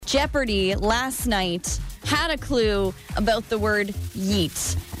Jeopardy last night had a clue about the word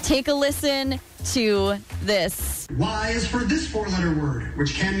yeet. Take a listen to this. Y is for this four-letter word,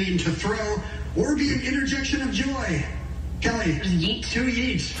 which can mean to throw or be an interjection of joy. Kelly. Yeet. Two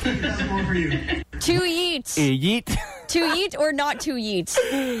yeet. That's more for you. To yeet. Yeet. To yeet or not to yeet,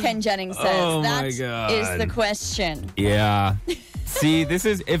 Ken Jennings says. Oh, that my God. is the question. Yeah. See, this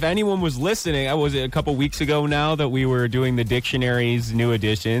is, if anyone was listening, I was a couple weeks ago now that we were doing the dictionary's new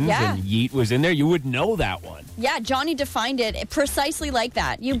editions, Yeah. and yeet was in there, you would know that one. Yeah, Johnny defined it precisely like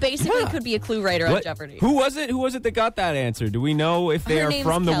that. You basically could be a clue writer on Jeopardy. Who was it? Who was it that got that answer? Do we know if they Her are name's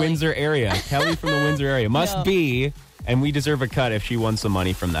from the Kelly. Windsor area? Kelly from the Windsor area. Must No. be. And we deserve a cut if she won some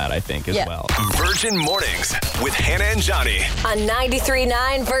money from that, I think, as well. Virgin Mornings with Hannah and Johnny. On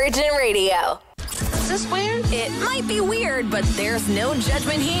 93.9 Virgin Radio. Is this weird? It might be weird, but there's no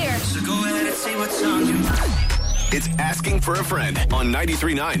judgment here. So go ahead and say what's on your mind. It's Asking for a Friend on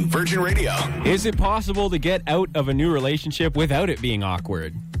 93.9 Virgin Radio. Is it possible to get out of a new relationship without it being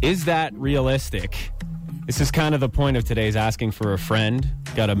awkward? Is that realistic? This is kind of the point of today's Asking for a Friend.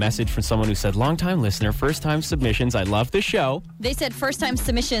 Got a message from someone who said, long-time listener, first-time submissions. I love the show. They said first-time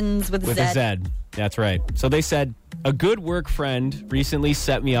submissions with With Z. a Z. That's right. So they said, a good work friend recently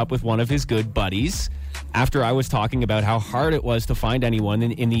set me up with one of his good buddies after I was talking about how hard it was to find anyone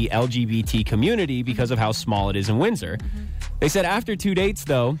in the LGBT community because of how small it is in Windsor. They said, after 2 dates,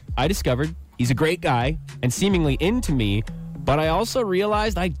 though, I discovered he's a great guy and seemingly into me, but I also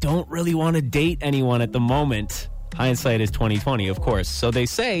realized I don't really want to date anyone at the moment. Hindsight is 20/20, of course. So they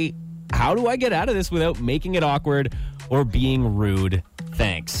say, how do I get out of this without making it awkward or being rude?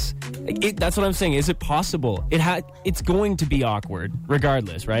 Thanks. That's what I'm saying. Is it possible? It's going to be awkward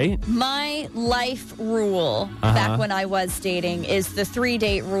regardless, right? My life rule back when I was dating is the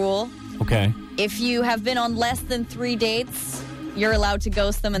 3-date rule. Okay. If you have been on less than 3 dates, you're allowed to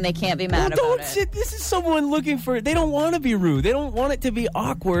ghost them and they can't be mad about it. This is someone looking for, they don't want to be rude. They don't want it to be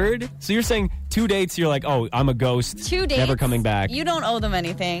awkward. So you're saying 2 dates, you're like, oh, I'm a ghost. 2 dates. Never coming back. You don't owe them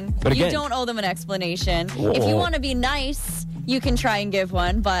anything. But again, you don't owe them an explanation. If you want to be nice, you can try and give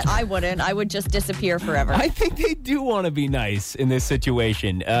one, but I wouldn't. I would just disappear forever. I think they do want to be nice in this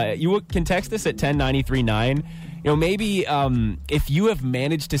situation. You can text us at 1093.9. You know, maybe if you have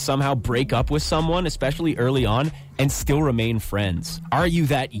managed to somehow break up with someone, especially early on, and still remain friends. Are you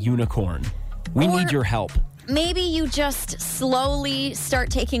that unicorn? We need your help. Maybe you just slowly start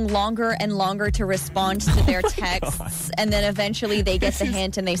taking longer and longer to respond to their texts, and then eventually they get the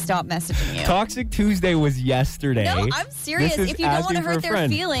hint and they stop messaging you. Toxic Tuesday was yesterday. No, I'm serious. This is If you don't want to asking for hurt a their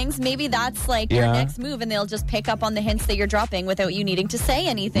friend. feelings, maybe that's like your next move, and they'll just pick up on the hints that you're dropping without you needing to say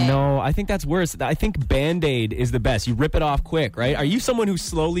anything. No, I think that's worse. I think Band-Aid is the best. You rip it off quick, right? Are you someone who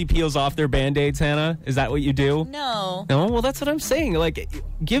slowly peels off their Band-Aids, Hannah? Is that what you do? No. No? Well, that's what I'm saying. Like,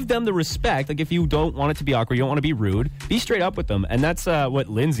 give them the respect. Like, if you don't want it to be awkward, you don't want to be rude, be straight up with them. And that's what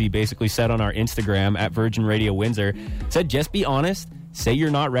Lindsay basically said on our Instagram at Virgin Radio Windsor. Said, just be honest. Say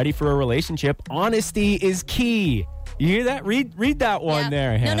you're not ready for a relationship. Honesty is key. You hear that? Read that one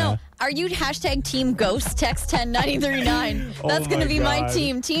there, Hannah. No. Are you hashtag Team Ghost? Text 10939. That's going to be my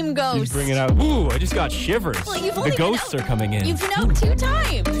team. Team Ghost. Bring it out. Ooh, I just got shivers. Well, you've only The been ghosts out- are coming in. You've been out 2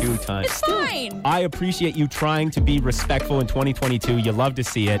 times. 2 times. It's fine. I appreciate you trying to be respectful in 2022. You love to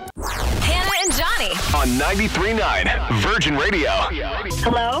see it. Hannah and Johnny. On 93.9 Virgin Radio.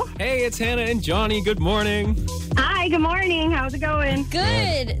 Hello? Hey, it's Hannah and Johnny. Good morning. Hi, good morning. How's it going?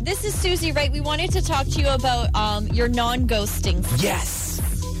 Good. This is Susie, right? We wanted to talk to you about your non-ghosting. Yes.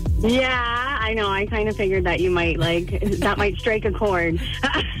 Yeah, I know. I kind of figured that you might, that might strike a chord.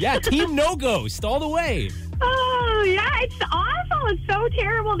 Yeah, team no ghost all the way. Oh, yeah, it's awful. It's so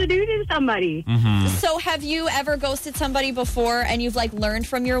terrible to do to somebody. So have you ever ghosted somebody before and you've, learned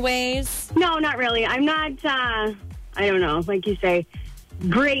from your ways? No, not really. I'm not, I don't know, like you say,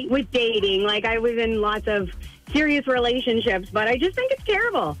 great with dating. I was in lots of serious relationships, but I just think it's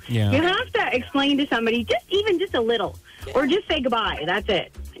terrible. Yeah. You have to explain to somebody just a little, or just say goodbye. That's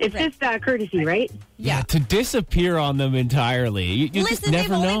it. It's Right. just courtesy, right? Yeah, to disappear on them entirely. You just Listen, never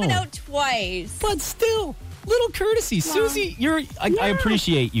they've know. only been out twice. But still, little courtesy. Susie, I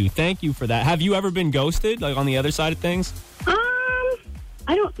appreciate you. Thank you for that. Have you ever been ghosted, on the other side of things?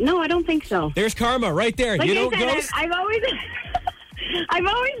 I don't think so. There's karma right there. Like you I don't said, ghost? I've always, I've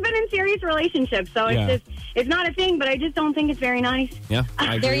always been in serious relationships, so it's not a thing. But I just don't think it's very nice. Yeah,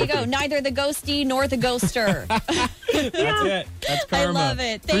 I There agree you with go. Neither the ghosty nor the ghoster. That's it. That's karma. I love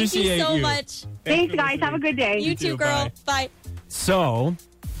it. Thank Appreciate you so much. Thanks, guys. Have a good day. You too, girl. Bye. So,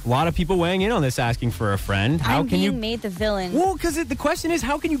 A lot of people weighing in on this, asking for a friend. I'm being made the villain. Well, because the question is,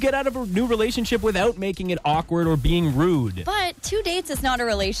 how can you get out of a new relationship without making it awkward or being rude? But 2 dates is not a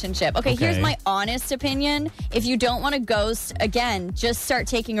relationship. Okay, here's my honest opinion. If you don't want to ghost, again, just start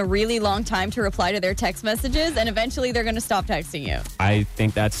taking a really long time to reply to their text messages, and eventually they're going to stop texting you. I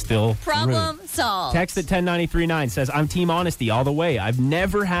think that's still Problem rude. solved. Text at 1093.9 says, I'm team honesty all the way. I've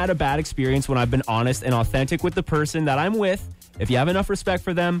never had a bad experience when I've been honest and authentic with the person that I'm with. If you have enough respect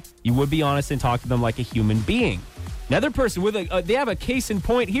for them, you would be honest and talk to them like a human being. Another person with they have a case in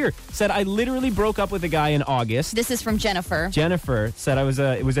point here, said, I literally broke up with a guy in August. This is from Jennifer. Jennifer said,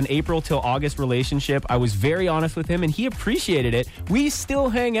 it was an April till August relationship. I was very honest with him and he appreciated it. We still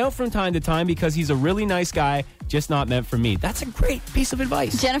hang out from time to time because he's a really nice guy, just not meant for me. That's a great piece of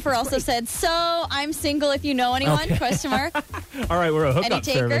advice. Jennifer also said, so I'm single if you know anyone, question mark. All right, we're a hookup Any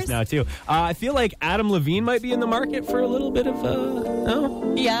service takers? now too. I feel like Adam Levine might be in the market for a little bit of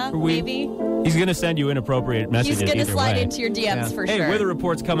no? Yeah, maybe. He's going to send you inappropriate messages. He's going to slide way. into your DMs for Hey, sure. weather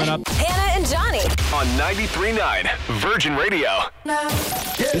report's coming up. Hannah and Johnny. On 93.9 Virgin Radio.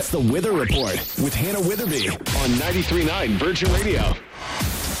 It's the Weather Report with Hannah Witherby on 93.9 Virgin Radio.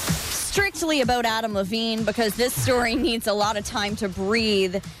 Strictly about Adam Levine, because this story needs a lot of time to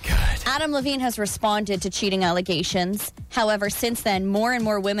breathe. Good. Adam Levine has responded to cheating allegations. However, since then, more and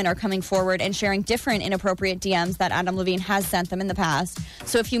more women are coming forward and sharing different inappropriate DMs that Adam Levine has sent them in the past.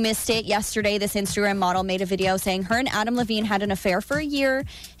 So if you missed it, yesterday this Instagram model made a video saying her and Adam Levine had an affair for a year.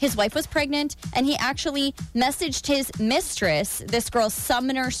 His wife was pregnant, and he actually messaged his mistress, this girl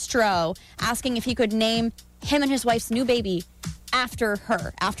Sumner Stroh, asking if he could name him and his wife's new baby after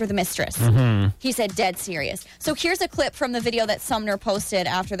her, after the mistress. He said dead serious. So here's a clip from the video that Sumner posted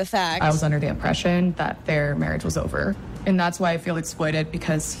after the fact. I was under the impression that their marriage was over. And that's why I feel exploited,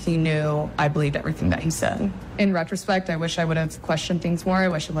 because he knew I believed everything that he said. In retrospect, I wish I would have questioned things more. I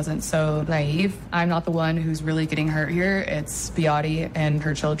wish it wasn't so naive. I'm not the one who's really getting hurt here. It's Beate and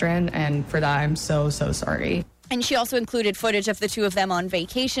her children. And for that, I'm so, so sorry. And she also included footage of the two of them on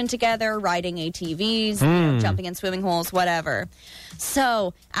vacation together, riding ATVs, you know, jumping in swimming holes, whatever.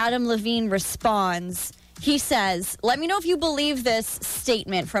 So Adam Levine responds. He says, let me know if you believe this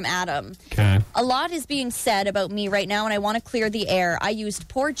statement from Adam. Okay. A lot is being said about me right now, and I want to clear the air. I used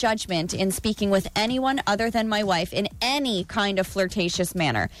poor judgment in speaking with anyone other than my wife in any kind of flirtatious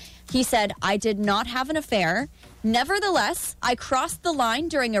manner. He said, I did not have an affair. Nevertheless, I crossed the line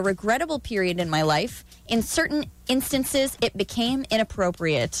during a regrettable period in my life. In certain instances, it became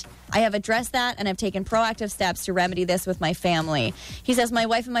inappropriate. I have addressed that and have taken proactive steps to remedy this with my family. He says, my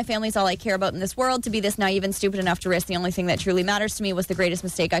wife and my family is all I care about in this world. To be this naive and stupid enough to risk the only thing that truly matters to me was the greatest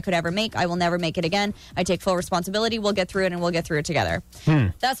mistake I could ever make. I will never make it again. I take full responsibility. We'll get through it, and we'll get through it together.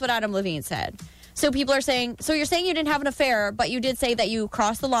 That's what Adam Levine said. So people are saying, so you're saying you didn't have an affair, but you did say that you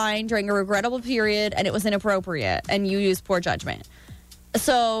crossed the line during a regrettable period and it was inappropriate and you used poor judgment.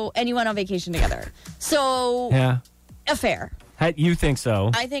 So, and you went on vacation together. So, Yeah. affair. You think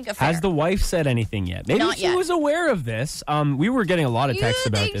so? I think affair. Has the wife said anything yet? Maybe Not she yet. was aware of this. We were getting a lot of You texts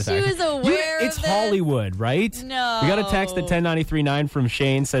about think this. she actually. was aware of It's this? Hollywood, right? No. We got a text at 1093.9 from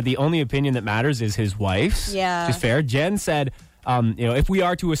Shane, said the only opinion that matters is his wife's. Yeah. Which is fair. Jen said, if we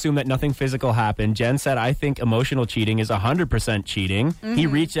are to assume that nothing physical happened, Jen said, I think emotional cheating is 100% cheating. He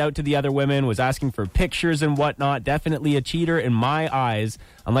reached out to the other women, was asking for pictures and whatnot. Definitely a cheater in my eyes.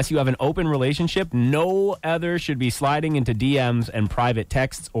 Unless you have an open relationship, no other should be sliding into DMs and private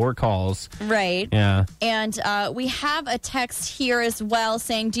texts or calls. Right. Yeah. And we have a text here as well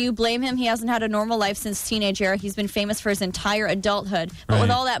saying, do you blame him? He hasn't had a normal life since teenage era. He's been famous for his entire adulthood. But with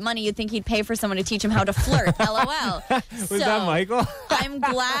all that money, you'd think he'd pay for someone to teach him how to flirt. LOL. Was that Michael? I'm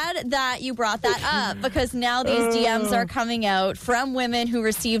glad that you brought that up, because now these DMs are coming out from women who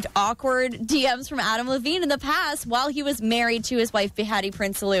received awkward DMs from Adam Levine in the past while he was married to his wife, Hattie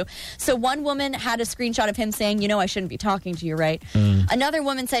Prinsloo. So one woman had a screenshot of him saying, I shouldn't be talking to you, right? Another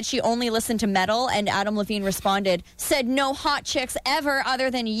woman said she only listened to metal, and Adam Levine responded, said no hot chicks ever other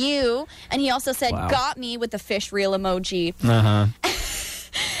than you. And he also said, got me, with the fish reel emoji.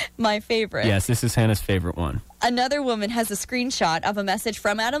 My favorite. Yes, this is Hannah's favorite one. Another woman has a screenshot of a message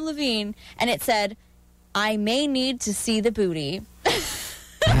from Adam Levine, and it said, I may need to see the booty.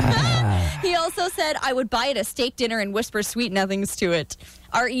 He also said, I would buy it a steak dinner and whisper sweet nothings to it.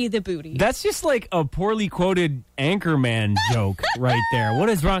 R.E. the booty. That's just like a poorly quoted Anchorman joke right there. What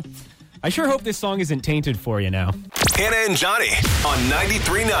is wrong? I sure hope this song isn't tainted for you now. Hannah and Johnny on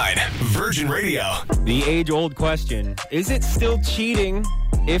 93.9 Virgin Radio. The age-old question, is it still cheating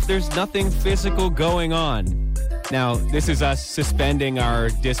if there's nothing physical going on? Now, this is us suspending our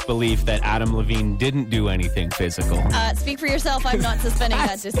disbelief that Adam Levine didn't do anything physical. Speak for yourself. I'm not suspending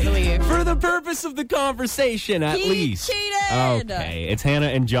that disbelief. For the purpose of the conversation, at least. He cheated! Okay, it's Hannah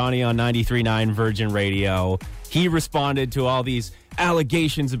and Johnny on 93.9 Virgin Radio. He responded to all these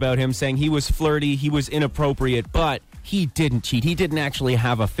allegations about him, saying he was flirty, he was inappropriate, but he didn't cheat. He didn't actually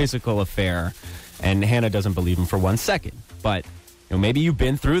have a physical affair. And Hannah doesn't believe him for 1 second. But maybe you've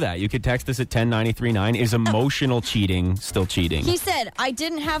been through that. You could text us at 1093.9. Is emotional cheating still cheating? He said, I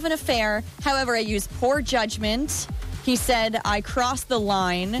didn't have an affair. However, I used poor judgment. He said, I crossed the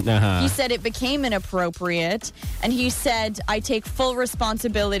line. He said it became inappropriate. And he said, I take full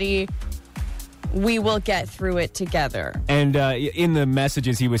responsibility. We will get through it together. And in the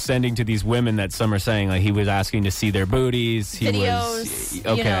messages he was sending to these women that some are saying, like, he was asking to see their booties. Videos,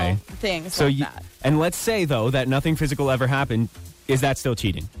 okay. Things so like that. And let's say, though, that nothing physical ever happened. Is that still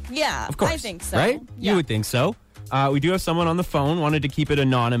cheating? Yeah, of course. I think so. Right? Yeah. You would think so. We do have someone on the phone, wanted to keep it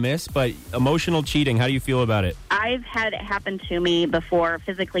anonymous, but emotional cheating, how do you feel about it? I've had it happen to me before,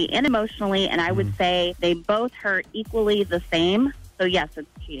 physically and emotionally, and I would say they both hurt equally the same. So, yes, it's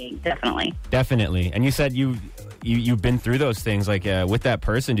cheating, definitely. Definitely. And you said you've been through those things. Like, with that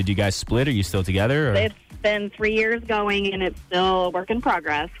person, did you guys split? Are you still together? Or? It's been 3 years going, and it's still a work in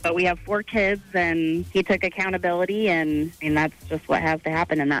progress. But we have 4 kids, and he took accountability, and that's just what has to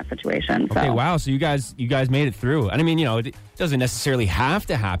happen in that situation. So. Okay, wow. So you guys made it through. And I mean, it doesn't necessarily have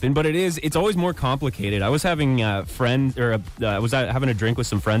to happen, but it's always more complicated. I was having I was having a drink with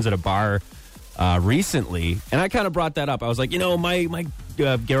some friends at a bar recently, and I kind of brought that up. I was like, my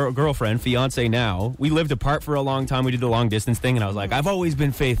girlfriend, fiance now, we lived apart for a long time. We did the long distance thing, and I was like, I've always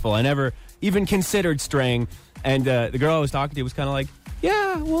been faithful. I never even considered straying. And the girl I was talking to was kind of like,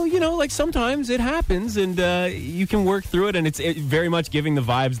 yeah, well, like sometimes it happens, and you can work through it. And it's very much giving the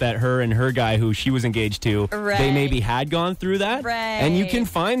vibes that her and her guy who she was engaged to, they maybe had gone through that. Right. And you can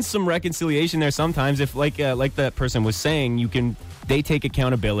find some reconciliation there sometimes if, like that person was saying, they take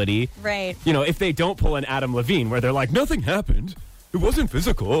accountability. Right. If they don't pull an Adam Levine where they're like, nothing happened. It wasn't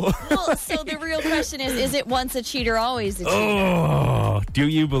physical. Well, so the real question is it once a cheater, always a cheater? Oh, do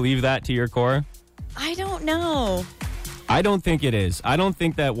you believe that to your core? I don't know. I don't think it is. I don't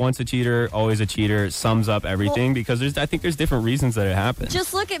think that once a cheater, always a cheater sums up everything, because I think there's different reasons that it happens.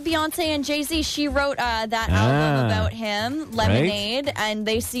 Just look at Beyonce and Jay-Z. She wrote that album about him, Lemonade, right? And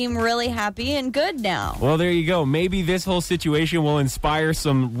they seem really happy and good now. Well, there you go. Maybe this whole situation will inspire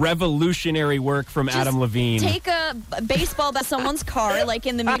some revolutionary work from Adam Levine. Take a baseball bat to someone's car, like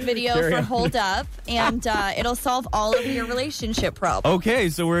in the music video for Hold Up, and it'll solve all of your relationship problems. Okay,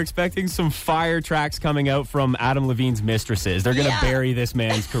 so we're expecting some fire tracks coming out from Adam Levine's mistresses. They're going to bury this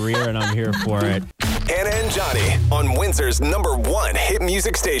man's career, and I'm here for it. Hannah and Johnny on Windsor's #1 hit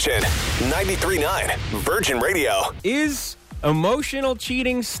music station, 93.9 Virgin Radio. Is emotional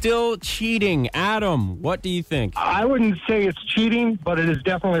cheating still cheating? Adam, what do you think? I wouldn't say it's cheating, but it is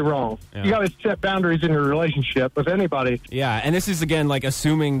definitely wrong. Yeah. You got to set boundaries in your relationship with anybody. Yeah, and this is, again, like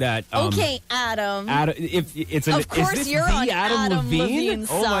assuming that... Okay, Adam. If it's of course, is this you're the on Adam Levine? Levine's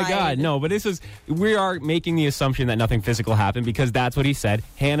Oh, my side. God. No, but we are making the assumption that nothing physical happened, because that's what he said.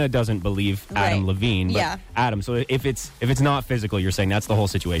 Hannah doesn't believe Adam Right. Levine. But Yeah. Adam, so if it's not physical, you're saying that's the whole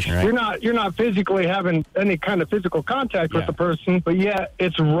situation, right? You're not physically having any kind of physical contact with the person, but yet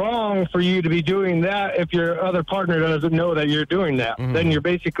it's wrong for you to be doing that if your other partner doesn't know that you're doing that. Mm-hmm. Then you're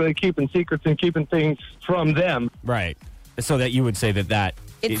basically keeping secrets and keeping things from them. Right. So that you would say that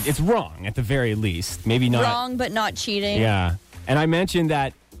it's wrong at the very least. Maybe not. Wrong, but not cheating. Yeah. And I mentioned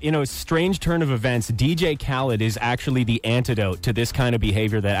that, a strange turn of events, DJ Khaled is actually the antidote to this kind of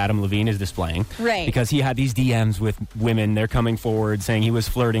behavior that Adam Levine is displaying. Right. Because he had these DMs with women. They're coming forward saying he was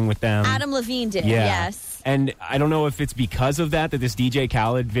flirting with them. Adam Levine did, Yeah. yes. And I don't know if it's because of that this DJ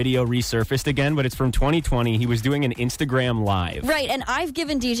Khaled video resurfaced again, but it's from 2020. He was doing an Instagram Live. Right, and I've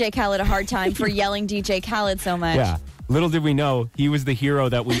given DJ Khaled a hard time for yelling DJ Khaled so much. Yeah. Little did we know, he was the hero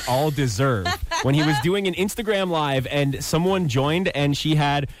that we all deserve. When he was doing an Instagram Live and someone joined and she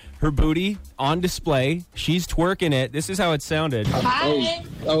had her booty on display. She's twerking it. This is how it sounded.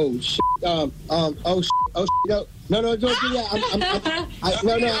 Oh, shit. No, don't do that. I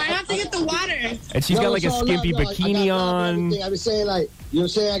have to get the water. And she's got like a skimpy bikini on. I was saying, like,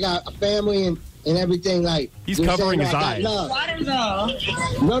 I got a family and everything, like. He's covering his eyes. Water, though.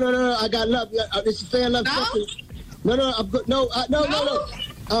 No, I got love. This is fair love. No, I'm good. No.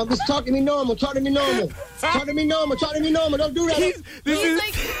 Just talk to me normal. Don't do that. He's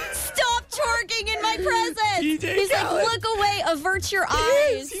like, stop twerking. twerking in my presence. DJ He's Khaled. like, look away, avert your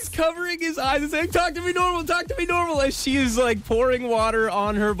eyes. He's covering his eyes and saying, talk to me normal, as she is like pouring water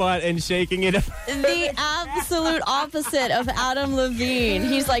on her butt and shaking it. The absolute opposite of Adam Levine.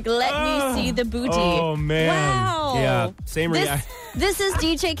 He's like, let me see the booty. Oh, man. Wow. Yeah, same reaction. This is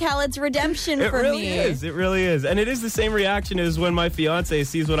DJ Khaled's redemption for me. It really is. And it is the same reaction as when my fiance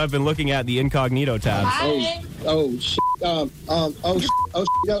sees what I've been looking at in the incognito tab. Oh, shit. No,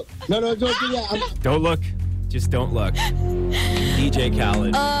 don't do that. Don't look. Just don't look. DJ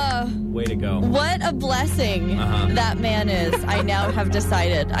Khaled. Way to go. What a blessing that man is. I now have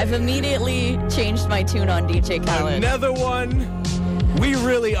decided. I've immediately changed my tune on DJ Khaled. Another one. We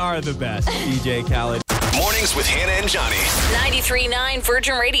really are the best, DJ Khaled. Mornings with Hannah and Johnny. 93.9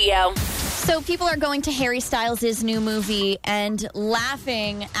 Virgin Radio. So people are going to Harry Styles' new movie and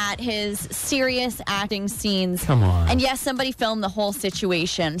laughing at his serious acting scenes. Come on. And yes, somebody filmed the whole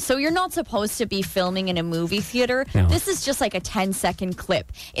situation. So you're not supposed to be filming in a movie theater. No. This is just like a 10-second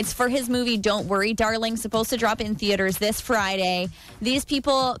clip. It's for his movie Don't Worry, Darling, supposed to drop in theaters this Friday. These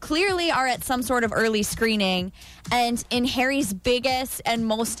people clearly are at some sort of early screening. And in Harry's biggest and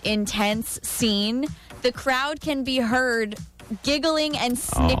most intense scene, the crowd can be heard giggling and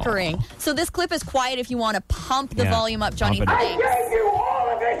snickering. Oh. So this clip is quiet if you want to pump the volume up, Johnny. Pump it up. Thanks. I gave you all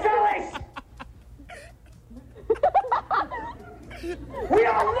of this, Ellis! We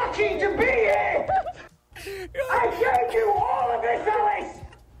are lucky to be here! I gave you all of this, Ellis!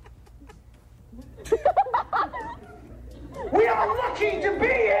 We are lucky to be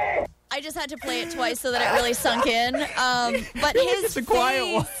here! I just had to play it twice so that it really sunk in. But his a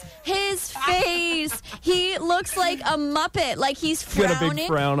quiet one. His face, he looks like a Muppet. Like he's frowning. Got a big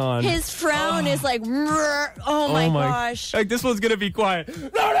frown on. His frown is like, oh my gosh. Like, this one's going to be quiet.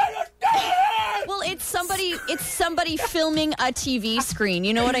 Well, it's somebody filming a TV screen.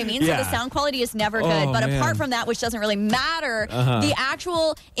 You know what I mean? Yeah. So the sound quality is never good. But man. apart from that, which doesn't really matter, the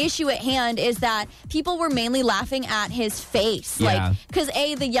actual issue at hand is that people were mainly laughing at his face. Yeah. Like, because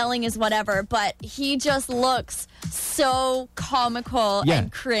the yelling is whatever, but he just looks so comical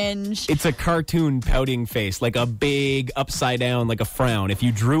and cringe. It's a cartoon pouting face, like a big upside down, like a frown. If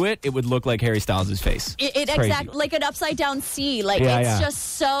you drew it, it would look like Harry Styles' face. It exactly like an upside down C. Like Yeah, it's yeah.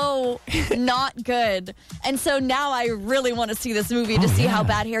 just so not good. And so now I really want to see this movie to see how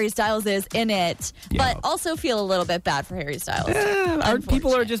bad Harry Styles is in it, but also feel a little bit bad for Harry Styles.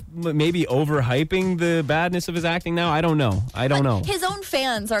 People are just maybe overhyping the badness of his acting now. I don't know. His own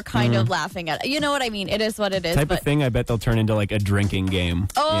fans are kind of laughing at it. You know what I mean? It is what it is. Type but of thing I bet they'll turn into like a drinking game,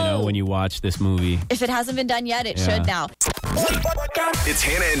 when you watch this movie. if it hasn't been done yet, it should now. It's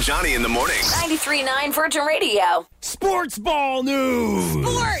Hannah and Johnny in the morning. 93.9 Virgin Radio. Sports ball news!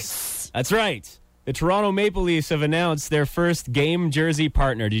 Sports! That's right. The Toronto Maple Leafs have announced their first game jersey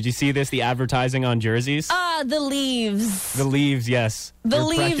partner. Did you see this? The advertising on jerseys? The Leaves. The Leaves, yes. The They're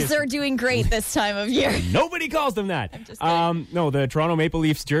Leaves are doing great this time of year. Nobody calls them that. I'm just kidding. No, the Toronto Maple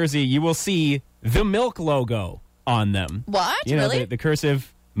Leafs jersey, you will see the milk logo on them. What? You know, Really? the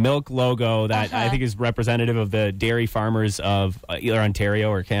cursive milk logo that I think is representative of the dairy farmers of either Ontario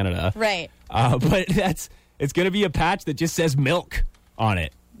or Canada. Right. But it's going to be a patch that just says milk on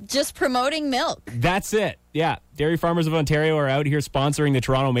it. Just promoting milk. That's it. Yeah. Dairy Farmers of Ontario are out here sponsoring the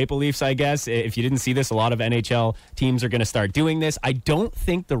Toronto Maple Leafs, I guess. If you didn't see this, a lot of NHL teams are going to start doing this. I don't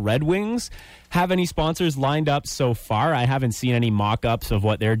think the Red Wings have any sponsors lined up so far. I haven't seen any mock-ups of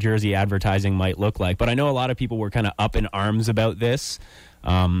what their jersey advertising might look like. But I know a lot of people were kind of up in arms about this.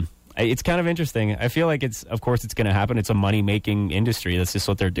 It's kind of interesting. I feel like it's going to happen. It's a money-making industry. That's just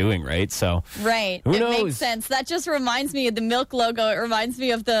what they're doing, right? So, right. Who It knows? makes sense. That just reminds me of the milk logo. It reminds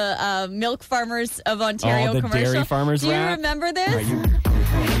me of the Milk Farmers of Ontario the commercial. Dairy Farmers Do you rap? remember this? Right,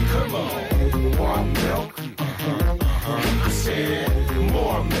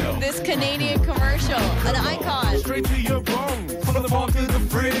 This Canadian commercial, an icon. Straight to your bone, from the farm to the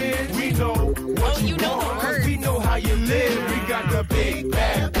fridge. We know what you know the words. We know how you live. We got the big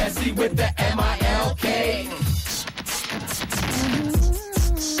bad Bessie with the MILK.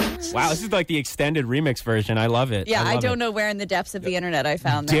 Wow, this is like the extended remix version. I love it. Yeah, I love don't it. know where in the depths of the internet I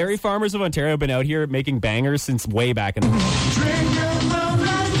found this. Dairy Farmers of Ontario have been out here making bangers since way back in the day. Drink your love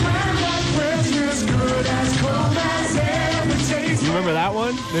like wine, like Christmas, good as cold as ever tastes. You remember that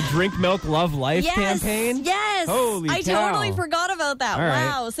one? The Drink Milk Love Life campaign? Yes. Holy I cow. totally forgot about that. All right.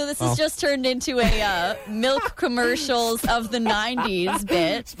 Wow. So this has just turned into a milk commercials of the 90s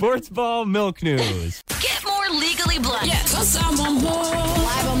bit. Sports ball milk news. Get more Legally Blunt. Yes, live on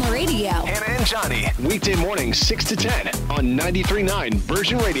the radio. Hannah and Johnny, weekday mornings 6 to 10 on 93.9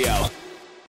 Virgin Radio.